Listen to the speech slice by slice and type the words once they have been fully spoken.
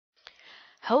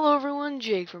Hello everyone,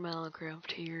 Jake from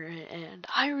MallenCraft here, and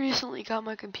I recently got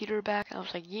my computer back, and I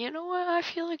was like, you know what, I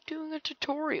feel like doing a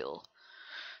tutorial.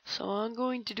 So I'm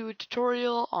going to do a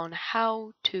tutorial on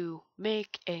how to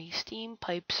make a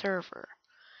Steampipe server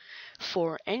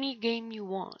for any game you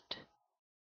want.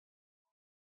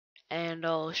 And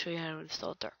I'll show you how to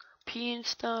install DarkRP and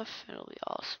stuff, and it'll be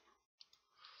awesome.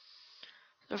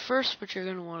 So first, what you're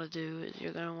going to want to do is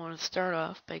you're going to want to start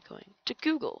off by going to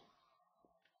Google.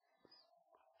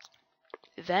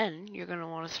 Then you're going to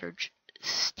want to search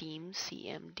Steam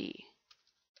CMD.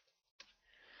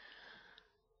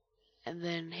 And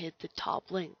then hit the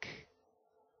top link.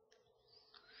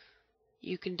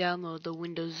 You can download the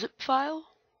Windows zip file.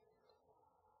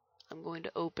 I'm going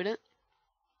to open it.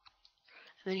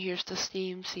 And then here's the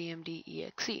Steam CMD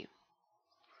exe.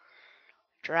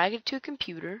 Drag it to a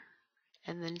computer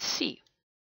and then C.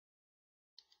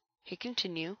 Hit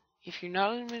continue. If you're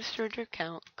not an administrator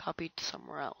account, copy it to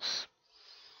somewhere else.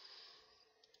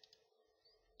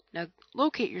 Now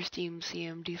locate your Steam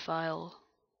CMD file,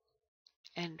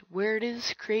 and where it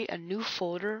is, create a new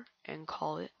folder and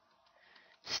call it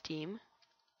Steam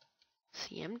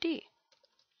CMD.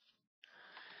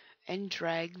 And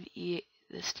drag the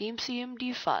Steam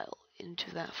CMD file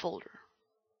into that folder.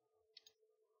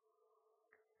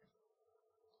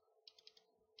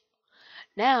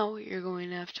 Now you're going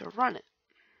to have to run it.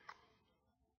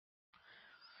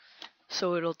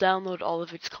 So it'll download all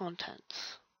of its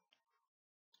contents.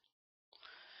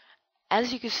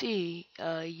 As you can see,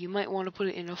 you might want to put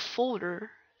it in a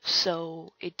folder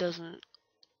so it doesn't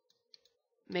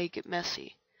make it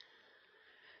messy.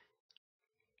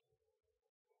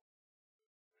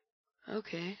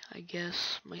 Okay, I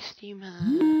guess my Steam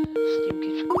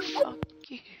keeps fuck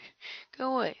you.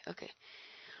 Go away. Okay.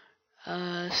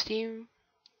 Steam,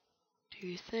 do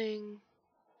your thing.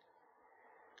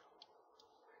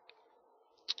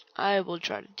 I will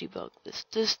try to debug this.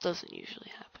 This doesn't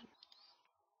usually happen.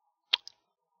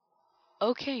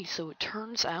 Okay, so it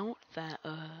turns out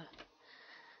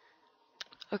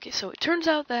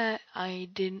that I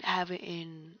didn't have it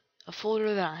in a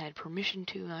folder that I had permission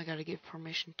to, and I gotta give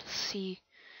permission to C.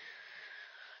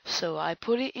 So I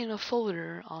put it in a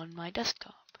folder on my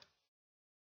desktop,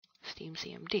 Steam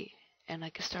CMD, and I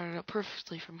can start it up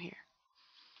perfectly from here.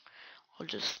 I'll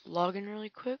just log in really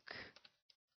quick.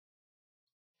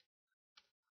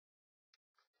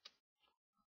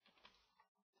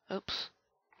 Oops.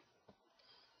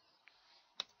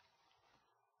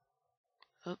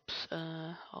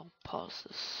 I'll pause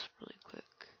this really quick.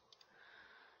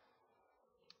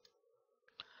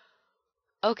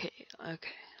 Okay,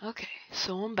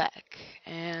 so I'm back,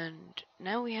 and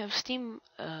now we have Steam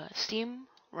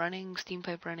running,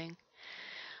 Steampipe running.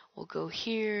 We'll go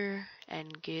here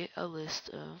and get a list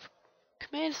of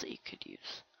commands that you could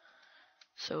use.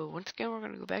 So once again, we're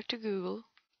going to go back to Google,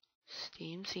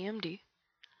 Steam CMD.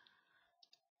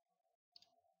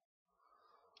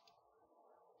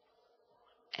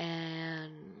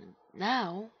 And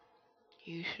now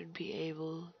you should be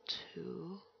able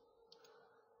to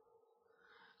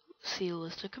see a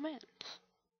list of commands.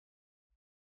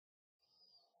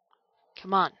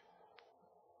 Come on.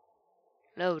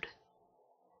 Load.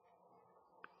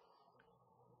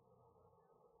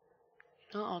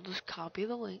 No, I'll just copy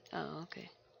the link. Oh,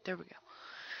 okay. There we go.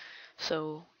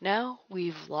 So now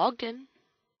we've logged in,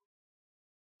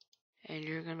 and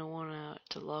you're going to want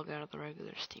to log out of the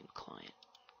regular Steam client.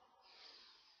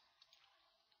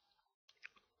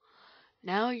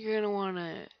 Now you're going to want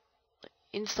to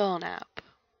install an app.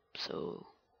 So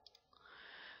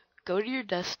go to your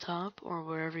desktop or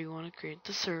wherever you want to create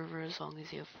the server, as long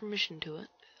as you have permission to it.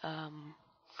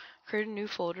 Create a new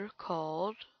folder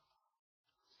called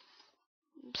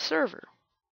server.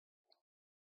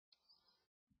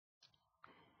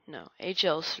 No,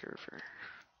 HL server.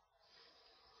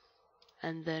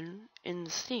 And then in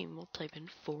Steam, we'll type in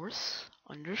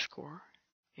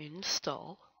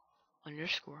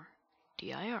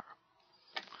force_install_dir.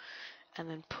 And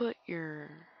then put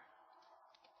your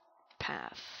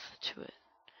path to it.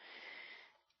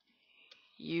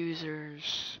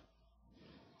 Users,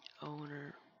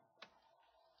 owner,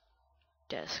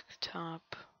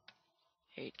 desktop,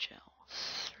 HL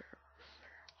server.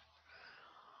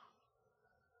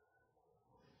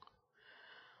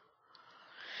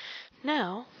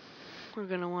 Now, we're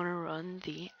going to want to run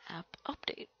the app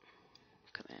update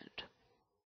command.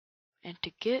 And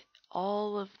to get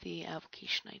all of the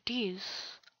application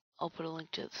IDs, I'll put a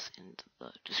link to this in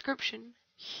the description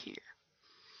here.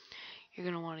 You're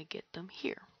going to want to get them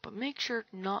here, but make sure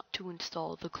not to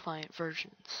install the client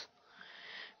versions,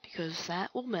 because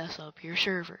that will mess up your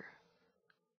server.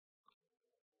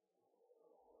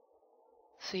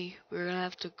 see, we're gonna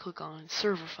have to click on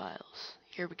server files.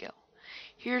 Here we go.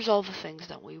 Here's all the things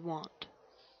that we want.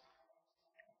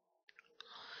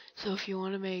 So if you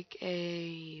want to make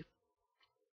a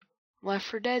Left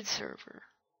 4 Dead server,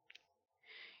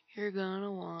 you're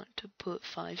gonna want to put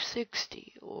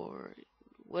 560 or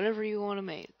whatever you want to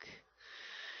make.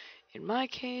 In my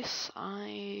case,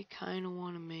 I kind of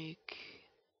want to make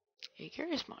a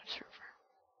Gmod server.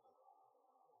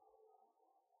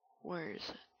 Where is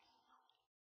it?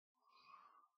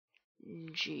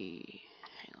 G.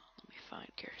 Hang on, let me find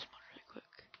Gmod really quick.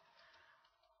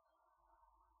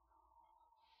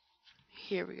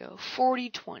 Here we go,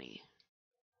 4020.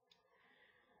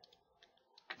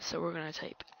 So we're gonna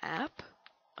type app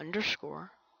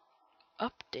underscore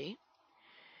update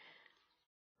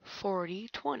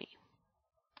 4020.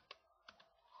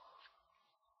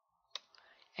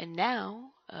 And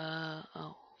now,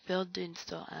 failed to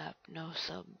install app, no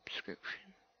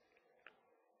subscription.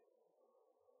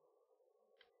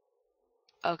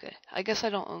 Okay, I guess I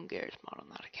don't own Gmod on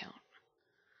that account.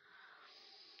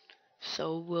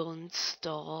 So we'll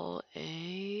install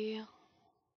a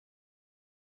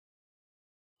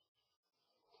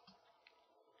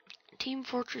Team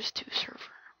Fortress 2 server.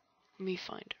 Let me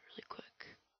find it really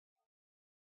quick.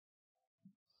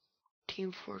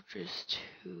 Team Fortress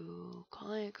 2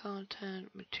 client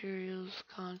content, materials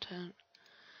content.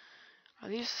 Are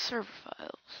these the server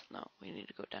files? No, we need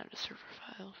to go down to server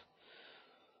files.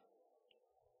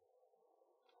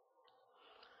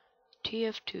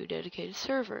 Tf2 dedicated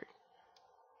server.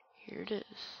 Here it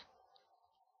is.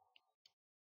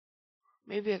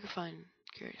 Maybe I can find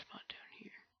Gary's mod down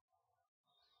here.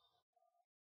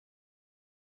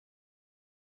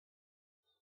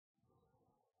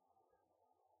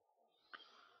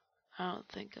 I don't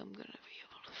think I'm gonna be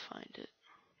able to find it.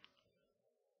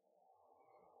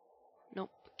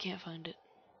 Nope, can't find it.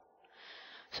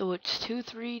 So it's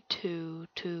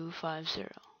 232250.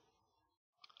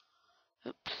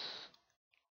 Oops.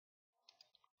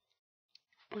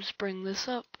 Let's bring this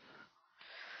up.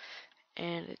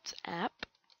 And it's app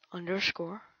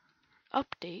underscore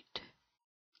update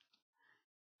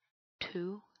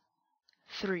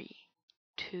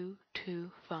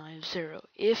 232250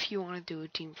 if you want to do a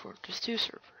Team Fortress 2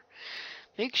 server.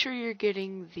 Make sure you're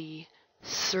getting the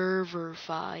server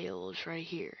files right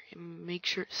here. And make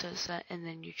sure it says that, and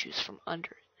then you choose from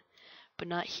under it. But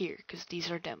not here, because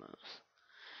these are demos.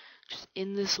 Just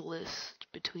in this list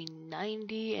between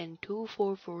 90 and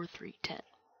 244310.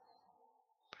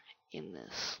 In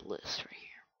this list right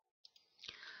here.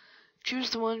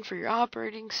 Choose the one for your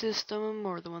operating system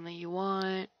or the one that you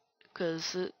want,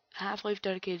 because Half-Life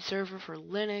dedicated server for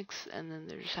Linux, and then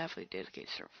there's Half-Life dedicated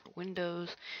server for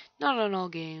Windows. Not on all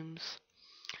games.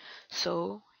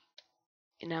 So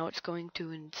now it's going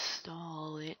to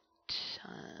install it.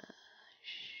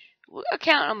 What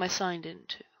account am I signed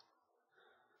into?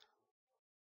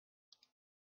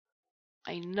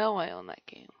 I know I own that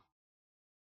game.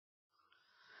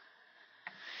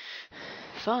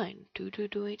 Fine,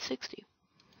 222860.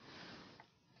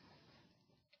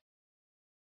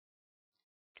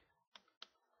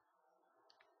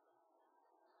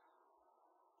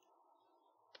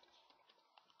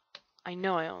 I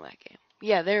know I own that game.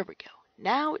 Yeah, there we go.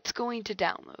 Now it's going to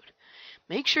download.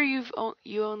 Make sure you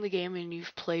own the game and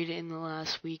you've played it in the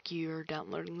last week you're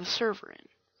downloading the server in.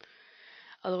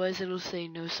 Otherwise it'll say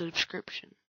no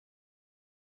subscription.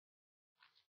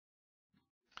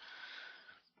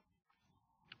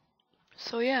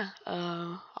 So yeah,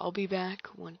 I'll be back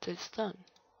once it's done.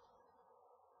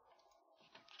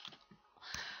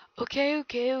 Okay,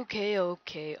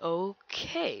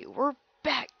 we're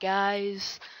back,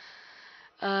 guys.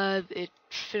 It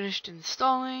finished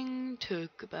installing,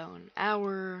 took about an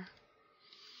hour.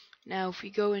 Now if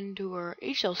we go into our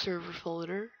HL server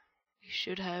folder, we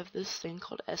should have this thing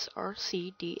called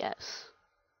srcds.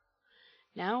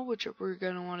 Now what we're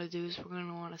going to want to do is we're going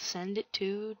to want to send it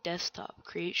to desktop,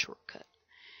 create shortcut.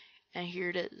 And here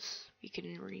it is. We can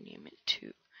rename it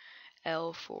to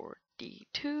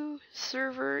L4D2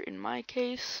 server in my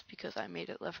case, because I made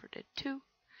it Left 4 Dead 2.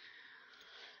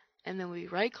 And then we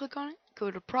right click on it, go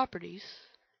to properties,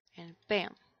 and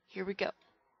bam, here we go.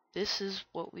 This is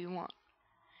what we want.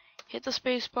 Hit the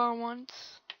spacebar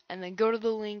once, and then go to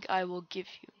the link I will give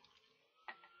you.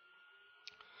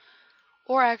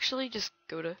 Or actually, just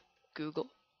go to Google,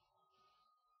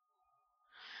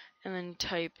 and then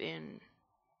type in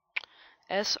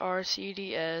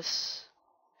srcds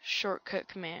shortcut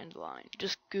command line.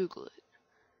 Just Google it.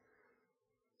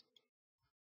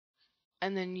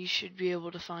 And then you should be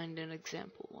able to find an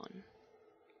example one.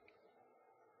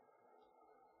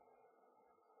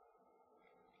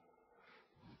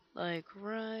 like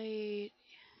right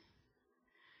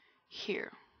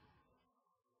here.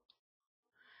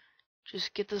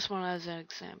 Just get this one as an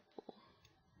example.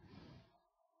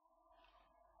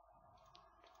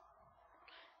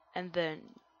 And then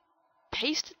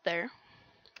paste it there.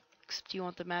 Except you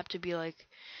want the map to be like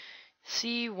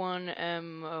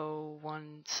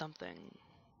C1M01 something.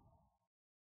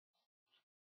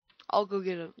 I'll go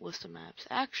get a list of maps.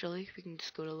 Actually, we can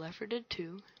just go to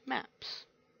L4D2 maps.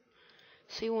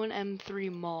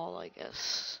 C1M3 mall, I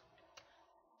guess.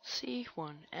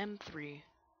 C1M3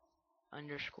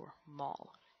 underscore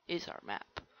mall is our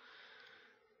map.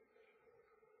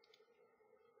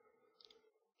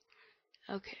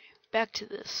 Okay, back to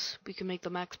this. We can make the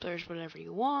max players whatever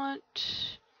you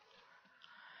want.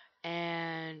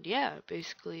 And yeah,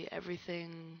 basically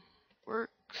everything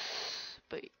works.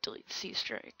 But delete C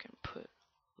strike and put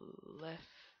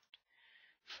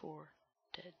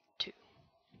L4D2.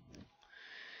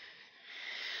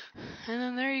 And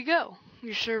then there you go.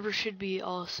 Your server should be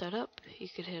all set up. You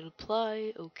could hit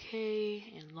apply,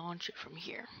 OK, and launch it from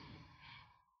here.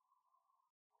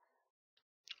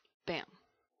 Bam.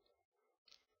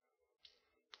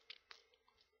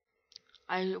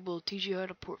 I will teach you how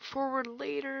to port forward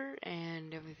later,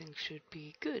 and everything should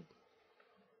be good.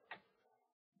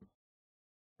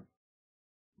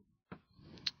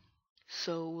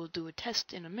 So we'll do a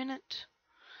test in a minute.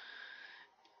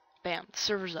 Bam, the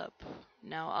server's up.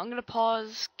 Now I'm gonna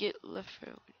pause, get left.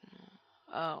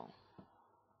 Oh.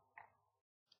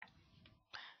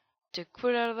 To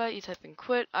quit out of that, you type in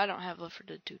quit. I don't have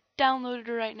L4D2 downloaded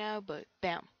right now, but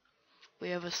bam. We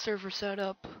have a server set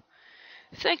up.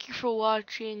 Thank you for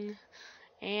watching,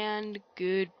 and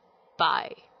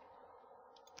goodbye.